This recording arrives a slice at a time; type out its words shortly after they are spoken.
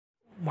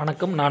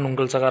வணக்கம், நான்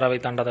உங்கள் சகாராவை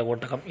தாண்டாத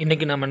ஓட்டகம்.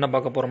 இன்றைக்கி நம்ம என்ன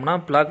பார்க்க போகிறோம்னா,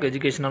 பிளாக்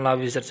எஜுகேஷனல்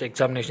ஆஃபீஸர்ஸ்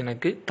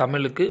எக்ஸாமினேஷனுக்கு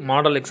தமிழுக்கு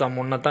மாடல் எக்ஸாம்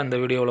 1 தான் இந்த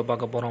வீடியோவில்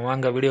பார்க்க போகிறோம்.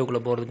 வாங்க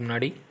வீடியோக்குள்ளே போகிறதுக்கு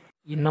முன்னாடி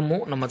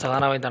இன்னமும் நம்ம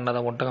சகாராவை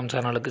தாண்டாத ஒட்டகம்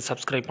சேனலுக்கு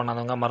சப்ஸ்கிரைப்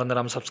பண்ணாதவங்க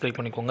மறந்துடாமல் சப்ஸ்கிரைப்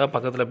பண்ணிக்கோங்க.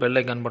 பக்கத்தில் பெல்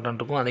ஐக்கான் பட்டன்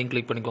இருக்கும், அதையும்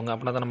கிளிக் பண்ணிக்கோங்க.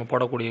 அப்படின்னா தான் நம்ம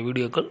போடக்கூடிய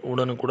வீடியோக்கள்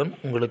உடனுக்குடன்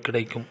உங்களுக்கு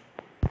கிடைக்கும்.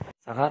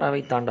 சகாராவை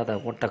தாண்டாத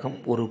ஒட்டகம்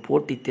ஒரு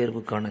போட்டித்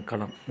தேர்வுக்கான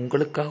களம்.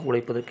 உங்களுக்காக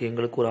உழைப்பதற்கு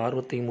எங்களுக்கு ஒரு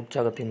ஆர்வத்தையும்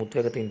உற்சாகத்தையும்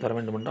உத்வேகத்தையும் தர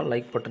வேண்டும் என்றால்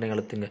லைக் பட்டனை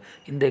அழுத்துங்க.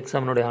 இந்த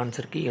எக்ஸாமினுடைய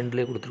ஆன்சர் கீ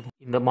எண்ட்லேயே கொடுத்துருக்கோம்.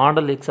 இந்த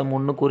மாடல் எக்ஸாம்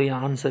 1க்குரிய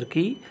ஆன்சர்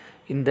கீ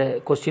இந்த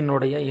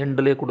கொஸ்டினுடைய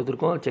எண்ட்லேயே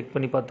கொடுத்துருக்கோம். செக்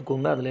பண்ணி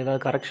பார்த்துக்கோங்க. அதில்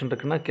ஏதாவது கரெக்ஷன்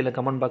இருக்குன்னா கீழே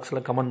கமெண்ட்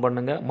பாக்ஸில் கமெண்ட்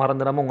பண்ணுங்கள்.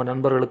 மறந்துடாமல் உங்கள்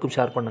நண்பர்களுக்கும்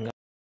ஷேர் பண்ணுங்கள்.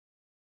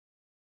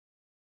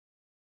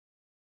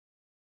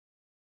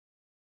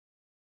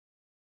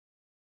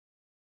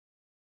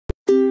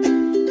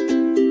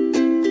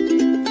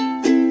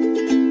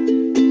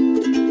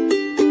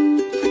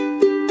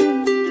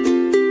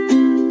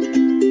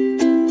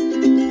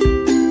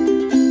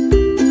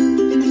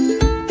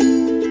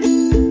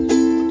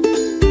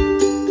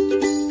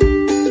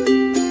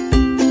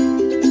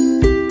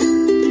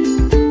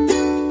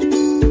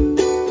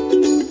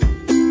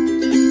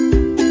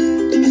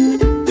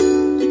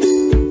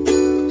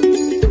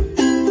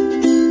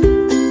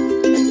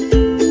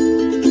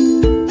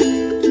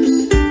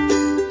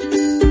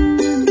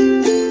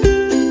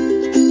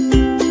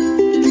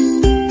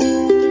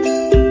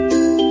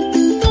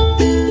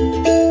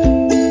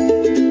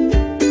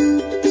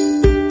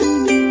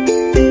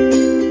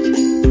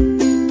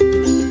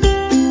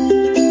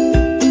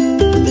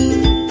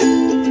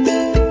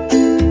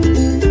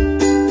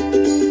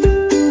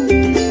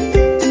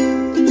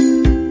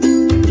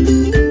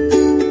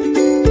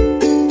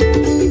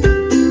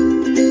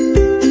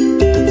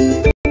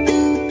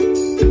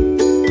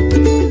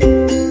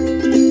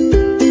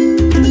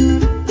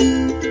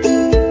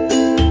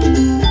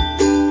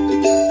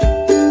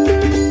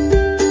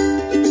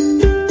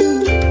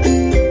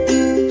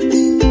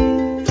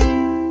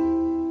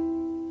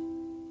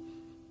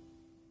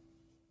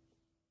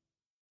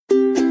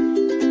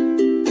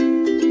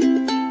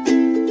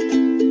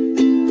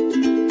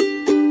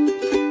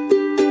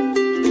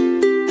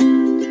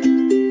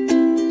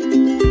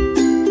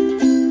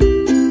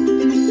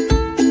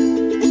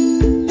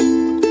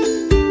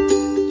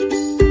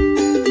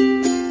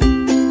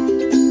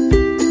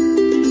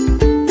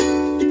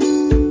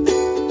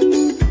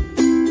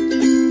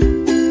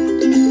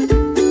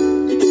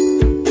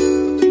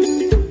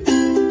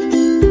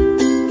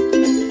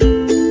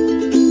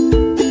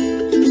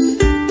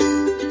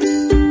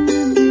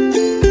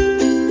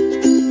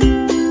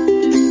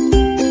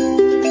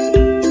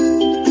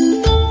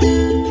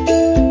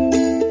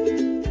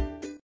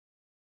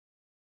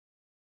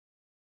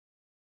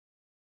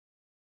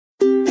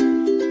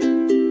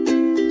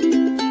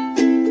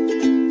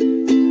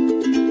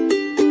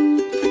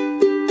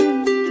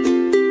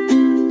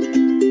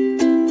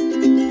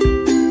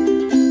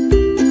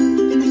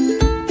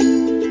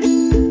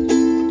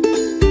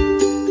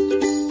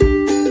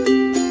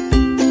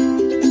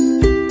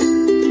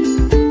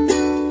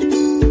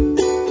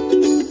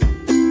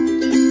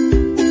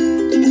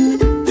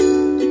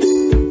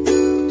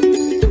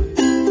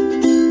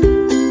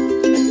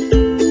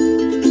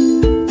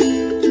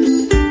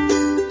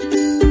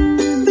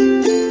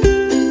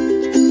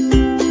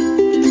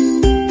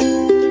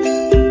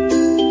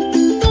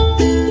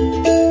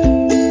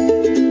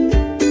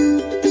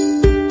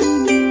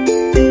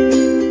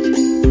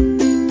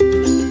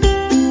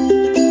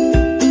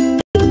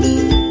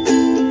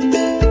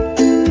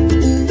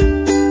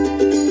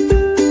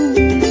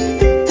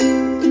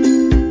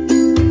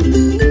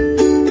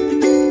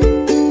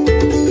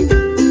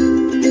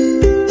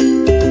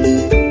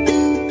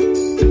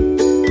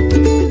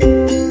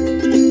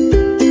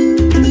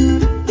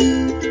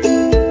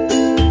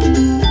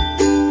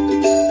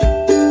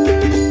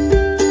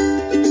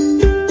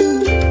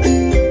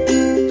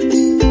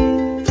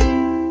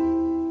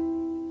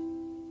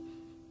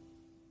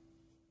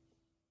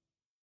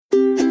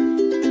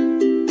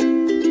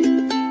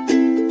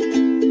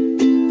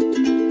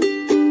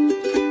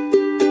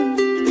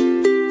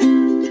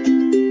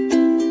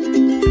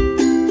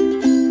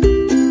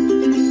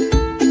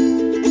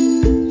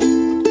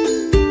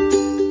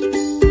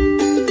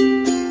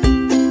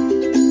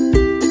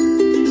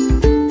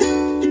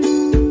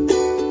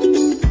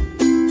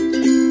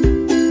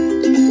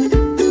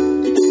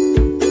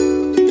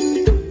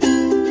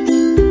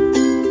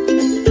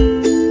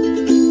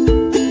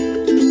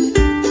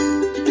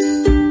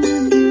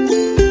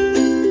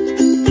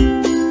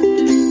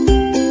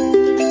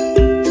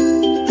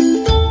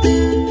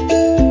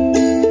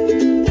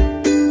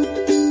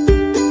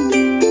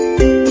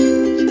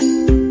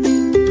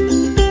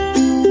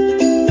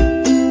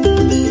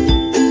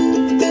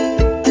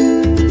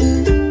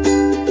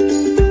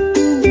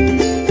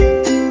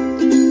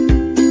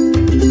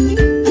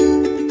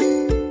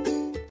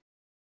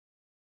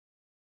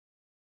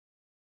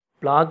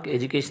 Black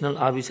educational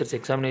officers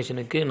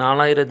எக்ஸாமினேஷனுக்கு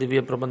 4000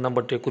 Divya Prabandham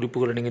பற்றிய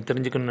குறிப்புகளை நீங்கள்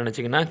தெரிஞ்சுக்கணும்னு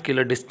நினச்சிங்கன்னா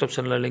கீழே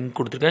டிஸ்கிரிப்ஷனில் லிங்க்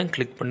கொடுத்துருக்கேன்,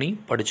 கிளிக் பண்ணி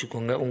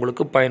படிச்சுக்கோங்க,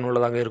 உங்களுக்கு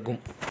பயனுள்ளதாக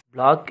இருக்கும்.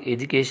 Black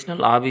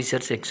educational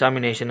officers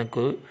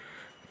எக்ஸாமினேஷனுக்கு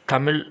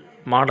Tamil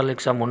model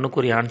exam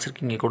 1க்குரிய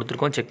ஆன்சருக்கு இங்கே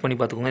கொடுத்துருக்கோம், செக் பண்ணி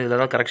பார்த்துக்கோங்க. இதில்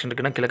ஏதாவது கரெக்ஷன்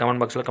இருக்குன்னா கீழே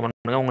கமெண்ட் பாக்ஸில் கமெண்ட்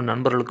பண்ணுங்கள், உங்கள்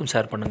நண்பர்களுக்கும்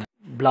ஷேர் பண்ணுங்கள்.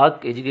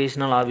 பிளாக்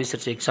எஜுகேஷனல்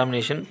ஆஃபீஸர்ஸ்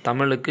எக்ஸாமினேஷன்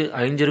தமிழுக்கு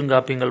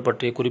ஐஞ்சிறுங்காப்பியங்கள்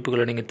பற்றிய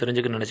குறிப்புகளை நீங்கள்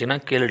தெரிஞ்சுக்கணும்னு நினச்சிங்கன்னா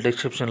கீழே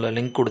டிஸ்கிரிப்ஷனில்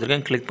லிங்க்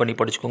கொடுத்துருக்கேன், கிளிக் பண்ணி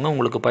படிச்சுக்கோங்க,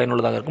 உங்களுக்கு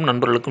பயனுள்ளதாக இருக்கும்,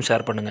 நண்பர்களுக்கும்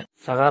ஷேர் பண்ணுங்கள்.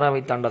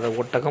 சகாராவை தாண்டாத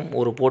ஒட்டகம்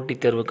ஒரு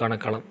போட்டித் தேர்வுக்கான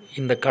களம்.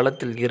 இந்த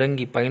களத்தில்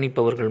இறங்கி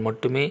பயணிப்பவர்கள்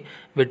மட்டுமே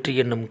வெற்றி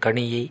என்னும்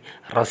கனியை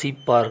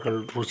ருசிப்பார்கள்.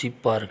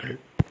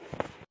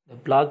 இந்த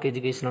பிளாக்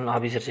எஜுகேஷனல்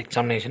ஆஃபீஸர்ஸ்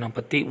எக்ஸாமினேஷனை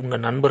பற்றி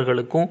உங்கள்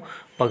நண்பர்களுக்கும்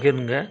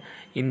பகிருங்க.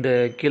 இந்த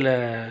கீழே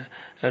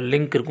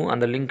லிங்க் இருக்கும்,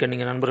 அந்த லிங்க்கை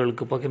நீங்கள்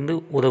நண்பர்களுக்கு பகிர்ந்து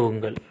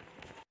உதவுங்கள்.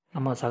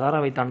 நம்ம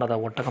சகாராவை தாண்டாத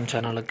ஒட்டகம்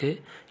சேனலுக்கு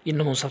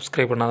இன்னமும்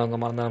சப்ஸ்கிரைப் பண்ணாதவங்க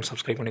மறந்தாலும்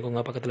சப்ஸ்கிரைப்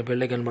பண்ணிக்கோங்க. பக்கத்தில்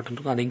பெல் ஐக்கான் பட்டன்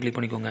இருக்கும், அதையும் கிளிக்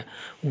பண்ணிக்கோங்க.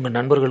 உங்கள்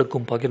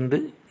நண்பர்களுக்கும் பகிர்ந்து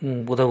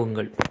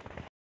உதவுங்கள்.